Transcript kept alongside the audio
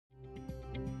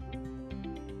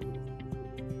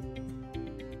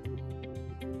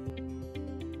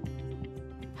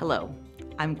Hello,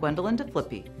 I'm Gwendolyn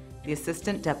DeFlippi, the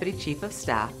Assistant Deputy Chief of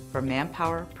Staff for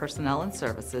Manpower, Personnel and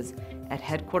Services at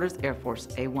Headquarters Air Force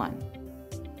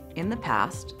A1. In the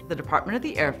past, the Department of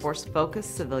the Air Force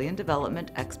focused civilian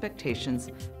development expectations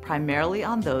primarily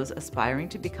on those aspiring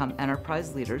to become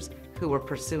enterprise leaders who were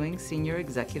pursuing senior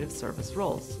executive service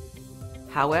roles.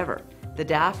 However, the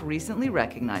DAF recently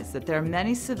recognized that there are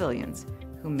many civilians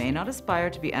who may not aspire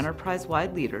to be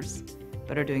enterprise-wide leaders,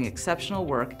 but are doing exceptional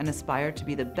work and aspire to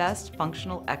be the best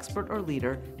functional expert or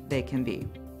leader they can be.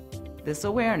 This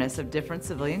awareness of different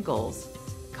civilian goals,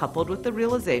 coupled with the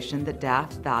realization that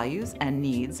DAF values and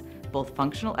needs both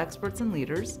functional experts and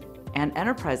leaders and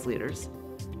enterprise leaders,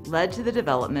 led to the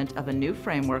development of a new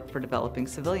framework for developing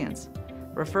civilians,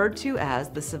 referred to as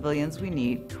the Civilians We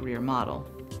Need career model.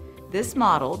 This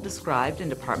model, described in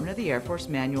Department of the Air Force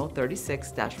Manual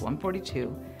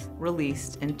 36-142,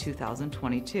 released in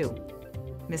 2022.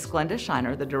 Ms. Glenda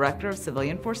Shiner, the Director of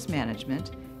Civilian Force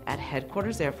Management at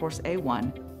Headquarters Air Force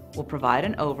A1, will provide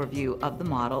an overview of the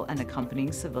model and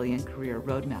accompanying civilian career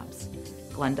roadmaps.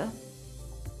 Glenda?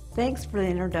 Thanks for the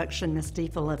introduction, Ms.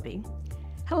 DeFilippi.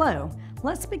 Hello.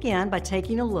 Let's begin by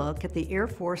taking a look at the Air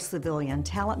Force Civilian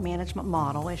Talent Management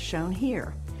Model as shown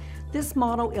here. This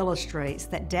model illustrates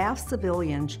that DAF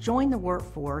civilians join the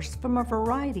workforce from a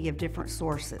variety of different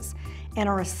sources and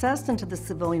are assessed into the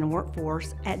civilian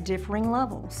workforce at differing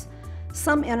levels.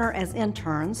 Some enter as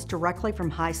interns directly from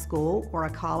high school or a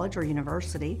college or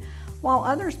university, while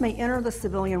others may enter the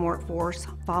civilian workforce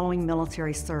following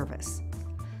military service.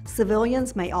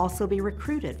 Civilians may also be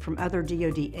recruited from other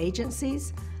DoD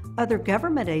agencies, other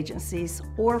government agencies,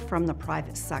 or from the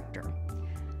private sector.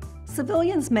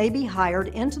 Civilians may be hired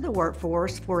into the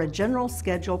workforce for a general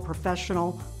schedule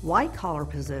professional white-collar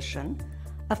position,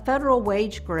 a federal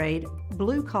wage grade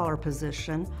blue-collar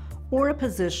position, or a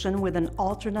position with an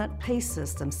alternate pay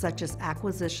system such as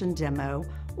acquisition demo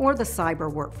or the cyber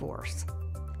workforce.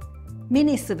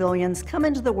 Many civilians come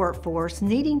into the workforce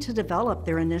needing to develop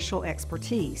their initial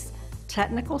expertise,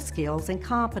 technical skills, and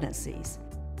competencies.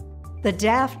 The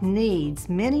DAF needs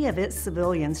many of its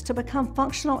civilians to become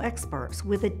functional experts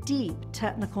with a deep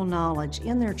technical knowledge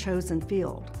in their chosen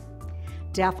field.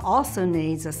 DAF also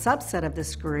needs a subset of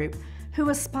this group who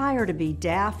aspire to be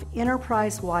DAF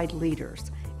enterprise-wide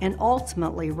leaders and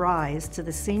ultimately rise to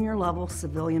the senior level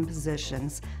civilian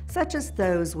positions such as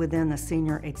those within the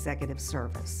senior executive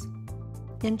service.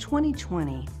 In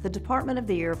 2020, the Department of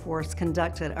the Air Force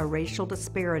conducted a racial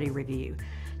disparity review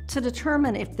to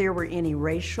determine if there were any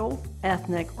racial,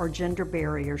 ethnic, or gender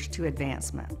barriers to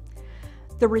advancement.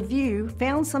 The review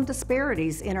found some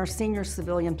disparities in our senior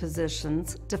civilian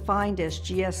positions defined as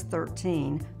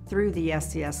GS-13 through the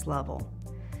SES level.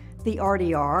 The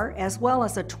RDR, as well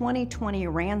as a 2020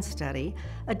 RAND study,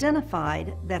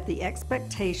 identified that the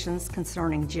expectations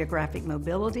concerning geographic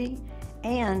mobility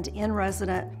and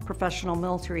in-resident professional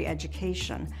military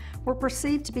education were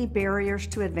perceived to be barriers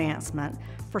to advancement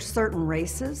for certain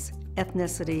races,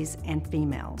 ethnicities, and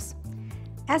females.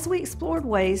 As we explored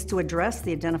ways to address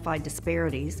the identified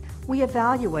disparities, we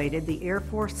evaluated the Air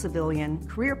Force Civilian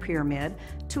Career Pyramid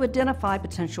to identify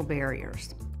potential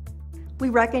barriers. We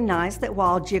recognize that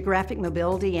while geographic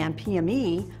mobility and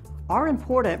PME are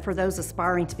important for those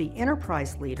aspiring to be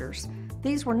enterprise leaders,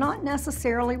 these were not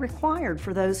necessarily required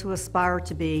for those who aspire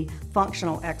to be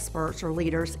functional experts or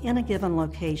leaders in a given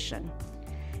location.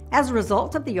 As a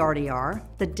result of the RDR,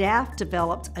 the DAF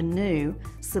developed a new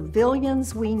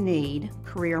Civilians We Need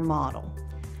career model.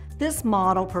 This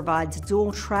model provides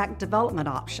dual-track development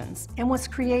options and was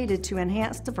created to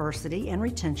enhance diversity and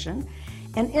retention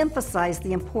and emphasize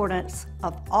the importance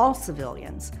of all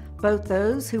civilians, both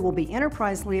those who will be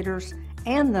enterprise leaders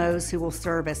and those who will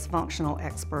serve as functional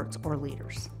experts or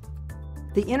leaders.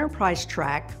 The enterprise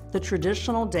track, the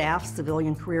traditional DAF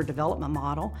civilian career development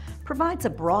model, provides a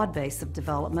broad base of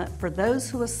development for those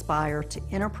who aspire to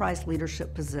enterprise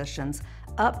leadership positions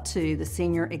up to the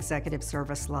senior executive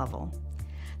service level.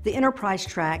 The enterprise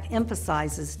track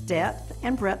emphasizes depth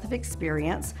and breadth of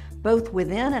experience both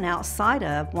within and outside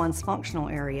of one's functional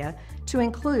area to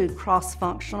include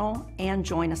cross-functional and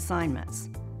joint assignments.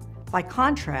 By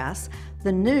contrast,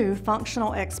 the new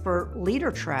Functional Expert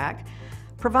Leader track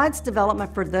provides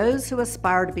development for those who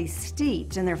aspire to be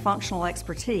steeped in their functional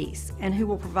expertise and who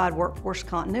will provide workforce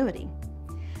continuity.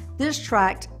 This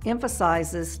track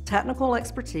emphasizes technical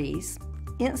expertise,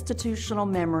 institutional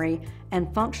memory,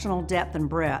 and functional depth and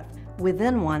breadth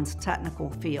within one's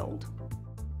technical field.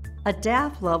 A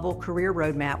DAF-level career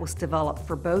roadmap was developed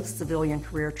for both civilian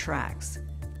career tracks.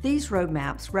 These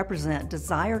roadmaps represent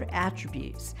desired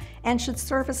attributes and should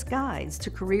serve as guides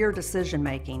to career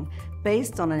decision-making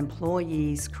based on an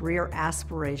employee's career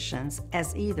aspirations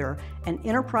as either an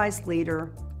enterprise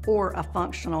leader or a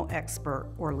functional expert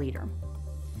or leader.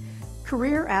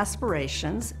 Career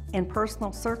aspirations and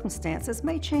personal circumstances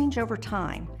may change over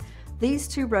time. These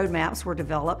two roadmaps were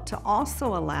developed to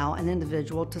also allow an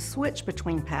individual to switch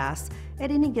between paths at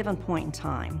any given point in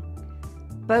time.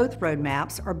 Both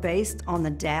roadmaps are based on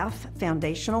the DAF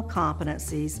foundational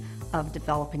competencies of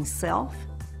developing self,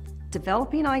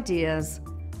 developing ideas,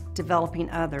 developing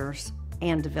others,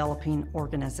 and developing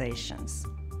organizations.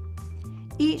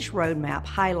 Each roadmap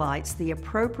highlights the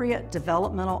appropriate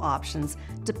developmental options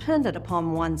dependent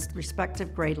upon one's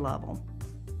respective grade level,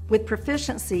 with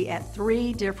proficiency at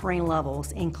 3 differing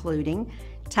levels, including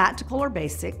tactical or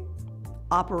basic,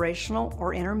 operational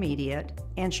or intermediate,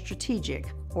 and strategic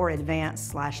or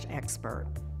advanced/expert.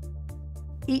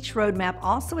 Each roadmap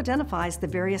also identifies the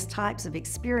various types of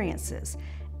experiences,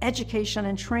 education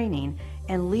and training,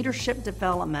 and leadership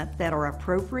development that are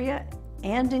appropriate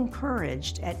and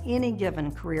encouraged at any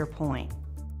given career point.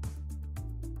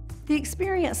 The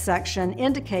experience section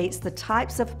indicates the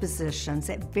types of positions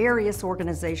at various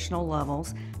organizational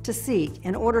levels to seek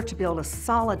in order to build a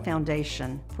solid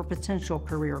foundation for potential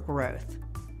career growth.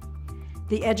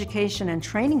 The education and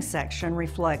training section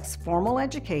reflects formal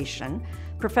education,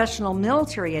 professional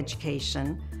military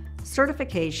education,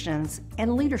 certifications,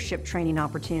 and leadership training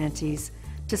opportunities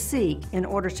to seek in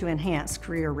order to enhance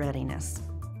career readiness.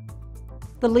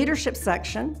 The leadership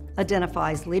section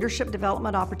identifies leadership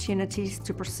development opportunities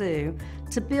to pursue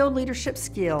to build leadership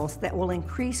skills that will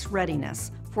increase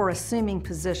readiness for assuming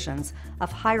positions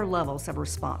of higher levels of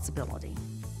responsibility.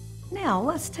 Now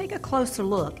let's take a closer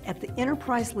look at the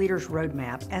Enterprise Leaders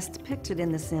Roadmap as depicted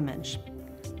in this image.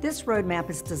 This roadmap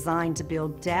is designed to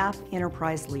build DAF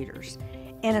enterprise leaders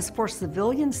and is for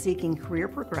civilians seeking career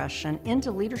progression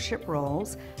into leadership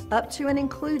roles up to and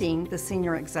including the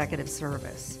Senior Executive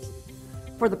Service.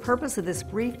 For the purpose of this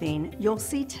briefing, you'll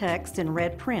see text in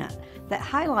red print that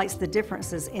highlights the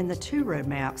differences in the two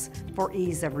roadmaps for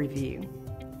ease of review.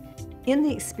 In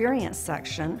the experience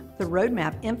section, the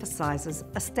roadmap emphasizes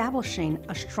establishing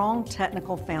a strong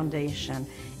technical foundation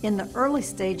in the early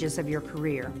stages of your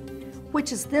career,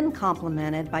 which is then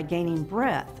complemented by gaining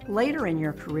breadth later in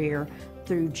your career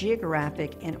through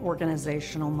geographic and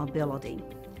organizational mobility.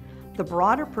 The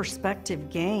broader perspective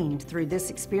gained through this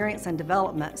experience and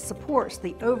development supports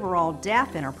the overall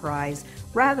DAF enterprise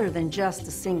rather than just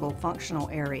a single functional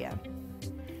area.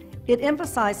 It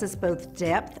emphasizes both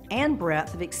depth and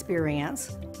breadth of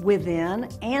experience within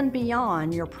and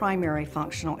beyond your primary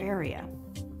functional area.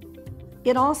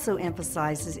 It also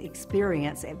emphasizes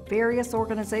experience at various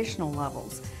organizational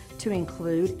levels to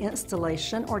include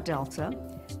installation or Delta,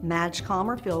 MAGCOM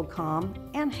or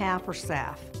FieldCom, and HAF or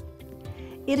SAF.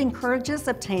 It encourages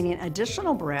obtaining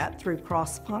additional breadth through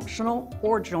cross-functional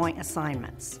or joint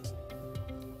assignments.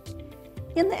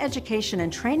 In the education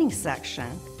and training section,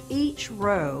 each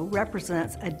row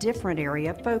represents a different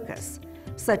area of focus,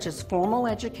 such as formal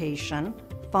education,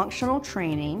 functional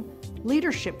training,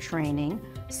 leadership training,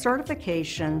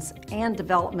 certifications, and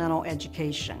developmental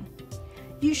education.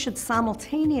 You should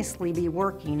simultaneously be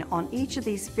working on each of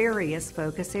these various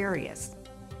focus areas.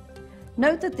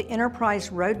 Note that the Enterprise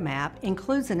Roadmap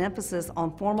includes an emphasis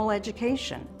on formal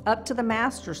education up to the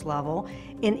master's level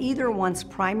in either one's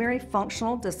primary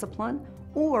functional discipline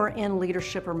or in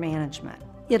leadership or management.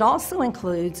 It also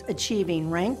includes achieving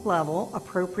rank level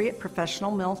appropriate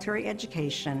professional military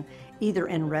education either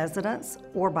in residence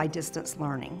or by distance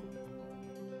learning.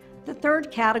 The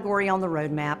third category on the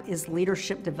roadmap is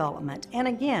leadership development, and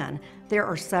again, there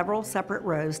are several separate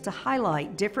rows to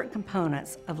highlight different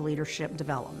components of leadership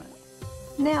development.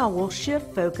 Now we'll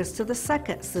shift focus to the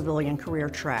second civilian career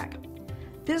track.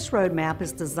 This roadmap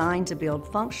is designed to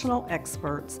build functional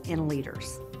experts in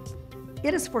leaders.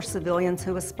 It is for civilians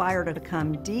who aspire to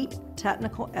become deep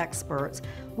technical experts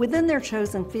within their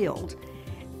chosen field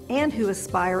and who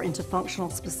aspire into functional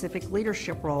specific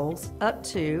leadership roles up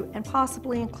to and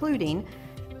possibly including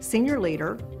senior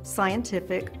leader,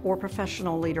 scientific, or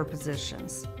professional leader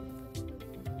positions.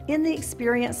 In the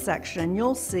experience section,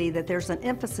 you'll see that there's an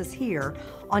emphasis here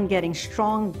on getting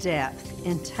strong depth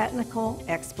in technical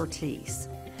expertise.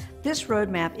 This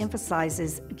roadmap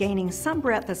emphasizes gaining some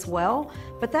breadth as well,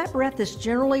 but that breadth is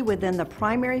generally within the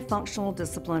primary functional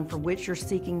discipline for which you're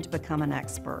seeking to become an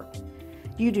expert.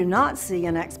 You do not see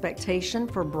an expectation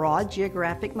for broad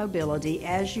geographic mobility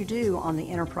as you do on the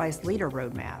Enterprise Leader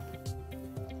Roadmap.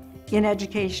 In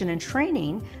education and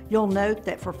training, you'll note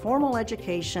that for formal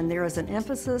education, there is an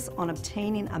emphasis on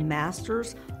obtaining a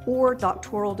master's or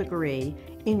doctoral degree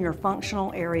in your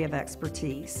functional area of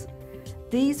expertise.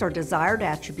 These are desired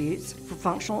attributes for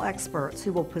functional experts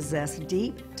who will possess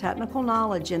deep technical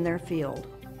knowledge in their field.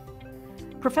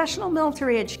 Professional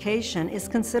military education is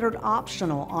considered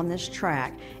optional on this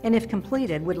track, and if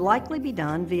completed, would likely be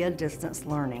done via distance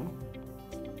learning.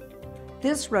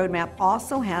 This roadmap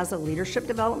also has a leadership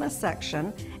development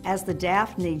section, as the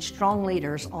DAF needs strong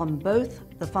leaders on both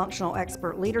the functional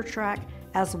expert leader track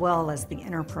as well as the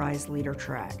enterprise leader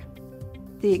track.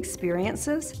 The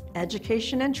experiences,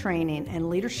 education and training, and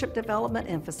leadership development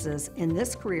emphasis in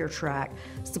this career track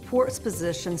supports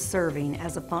positions serving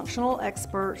as a functional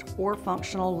expert or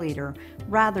functional leader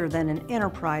rather than an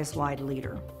enterprise-wide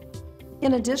leader.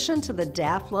 In addition to the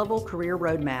DAF-level career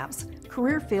roadmaps,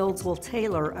 career fields will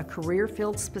tailor a career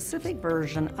field-specific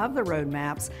version of the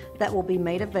roadmaps that will be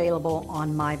made available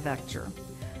on MyVector.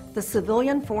 The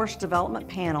Civilian Force Development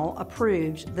Panel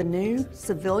approved the new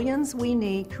Civilians We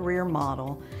Need career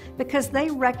model because they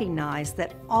recognize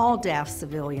that all DAF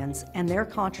civilians and their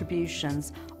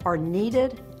contributions are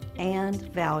needed and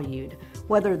valued,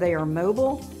 whether they are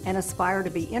mobile and aspire to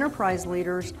be enterprise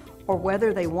leaders or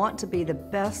whether they want to be the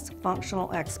best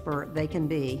functional expert they can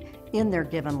be in their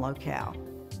given locale.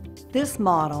 This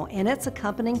model and its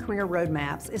accompanying career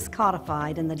roadmaps is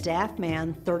codified in the DAF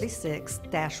Man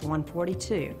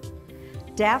 36-142.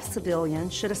 DAF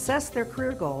civilians should assess their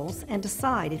career goals and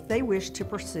decide if they wish to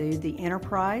pursue the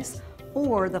enterprise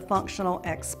or the functional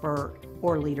expert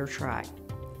or leader track.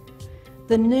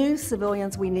 The new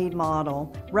Civilians We Need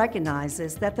model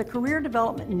recognizes that the career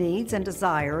development needs and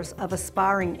desires of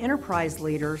aspiring enterprise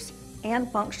leaders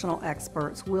and functional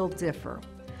experts will differ.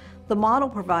 The model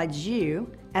provides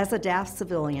you, as a DAF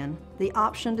civilian, the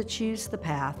option to choose the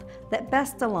path that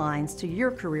best aligns to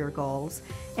your career goals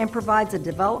and provides a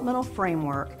developmental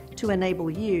framework to enable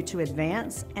you to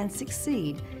advance and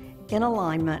succeed in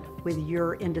alignment with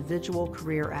your individual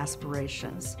career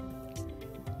aspirations.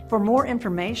 For more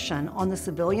information on the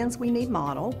Civilians We Need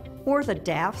model or the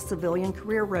DAF Civilian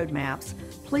Career Roadmaps,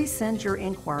 please send your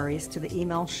inquiries to the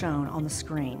email shown on the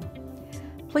screen.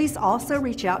 Please also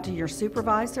reach out to your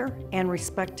supervisor and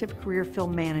respective career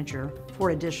field manager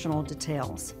for additional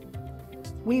details.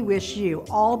 We wish you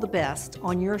all the best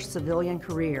on your civilian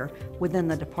career within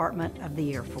the Department of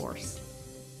the Air Force.